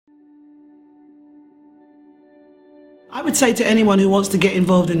I would say to anyone who wants to get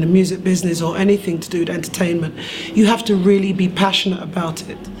involved in the music business or anything to do with entertainment, you have to really be passionate about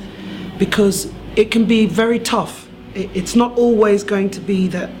it, because it can be very tough. It's not always going to be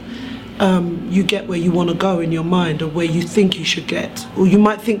that you get where you want to go in your mind, or where you think you should get, or you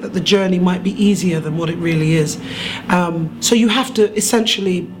might think that the journey might be easier than what it really is. So you have to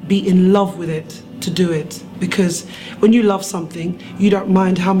essentially be in love with it to do it, because when you love something, you don't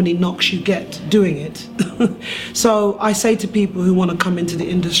mind how many knocks you get doing it. So I say to people who want to come into the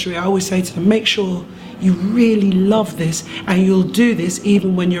industry, I always say to them, make sure you really love this, and you'll do this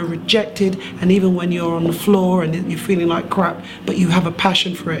even when you're rejected, and even when you're on the floor and you're feeling like crap, but you have a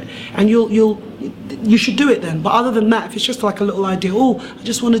passion for it, and you should do it then. But other than that, if it's just like a little idea, oh, I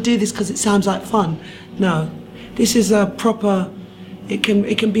just want to do this because it sounds like fun, no, this is a proper, it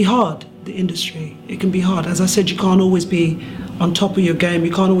can be hard, the industry. It can be hard. As I said, you can't always be on top of your game, you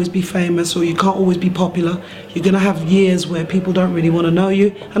can't always be famous, or you can't always be popular. You're going to have years where people don't really want to know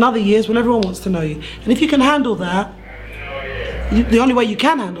you, and other years when everyone wants to know you. And if you can handle that, the only way you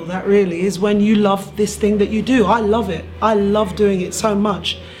can handle that really is when you love this thing that you do. I love it. I love doing it so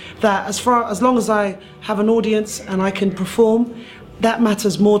much that as long as I have an audience and I can perform, that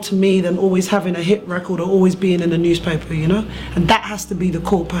matters more to me than always having a hit record or always being in a newspaper, you know? And that has to be the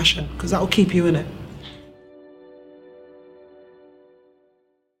core passion, because that will keep you in it.